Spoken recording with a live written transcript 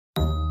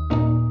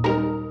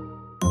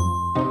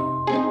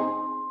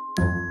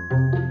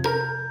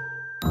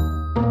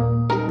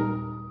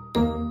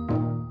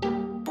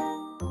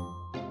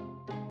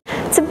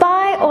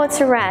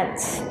to rent?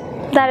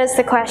 That is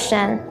the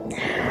question.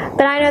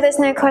 But I know there's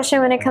no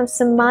question when it comes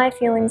to my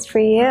feelings for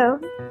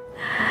you.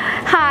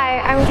 Hi,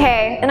 I'm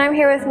Kay, and I'm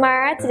here with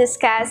Myra to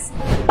discuss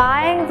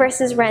buying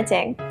versus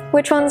renting.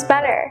 Which one's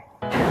better?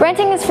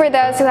 Renting is for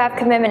those who have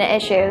commitment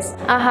issues.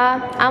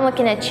 I'm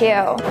looking at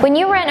you. When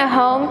you rent a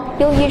home,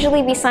 you'll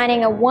usually be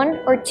signing a 1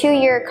 or 2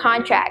 year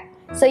contract,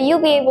 so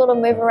you'll be able to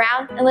move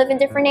around and live in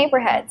different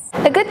neighborhoods.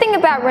 The good thing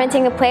about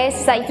renting a place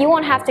is that you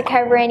won't have to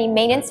cover any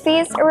maintenance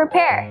fees or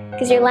repair,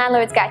 because your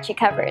landlord's got you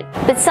covered.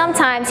 But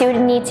sometimes you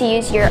would need to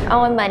use your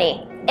own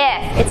money,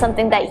 if it's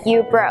something that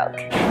you broke.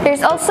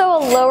 There's also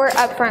a lower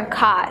upfront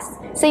cost,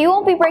 so you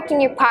won't be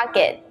breaking your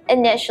pocket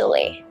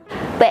initially.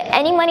 But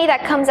any money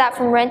that comes out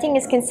from renting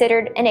is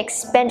considered an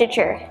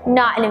expenditure,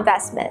 not an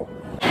investment.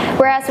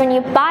 Whereas when you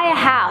buy a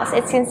house,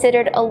 it's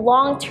considered a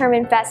long-term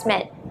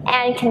investment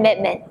and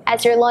commitment,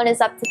 as your loan is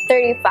up to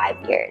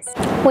 35 years.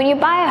 When you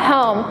buy a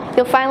home,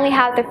 you'll finally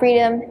have the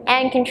freedom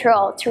and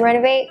control to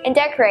renovate and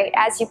decorate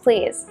as you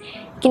please.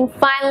 You can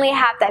finally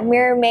have that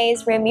mirror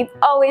maze room you've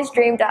always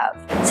dreamed of.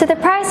 So the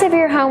price of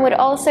your home would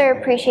also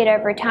appreciate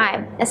over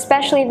time,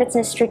 especially if it's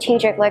in a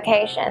strategic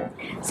location.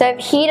 So if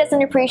he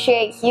doesn't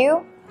appreciate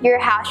you, your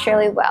house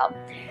surely will.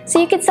 So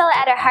you could sell it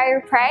at a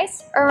higher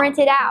price or rent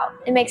it out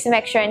and make some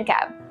extra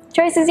income.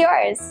 Choice is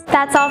yours.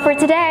 That's all for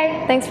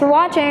today. Thanks for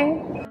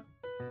watching.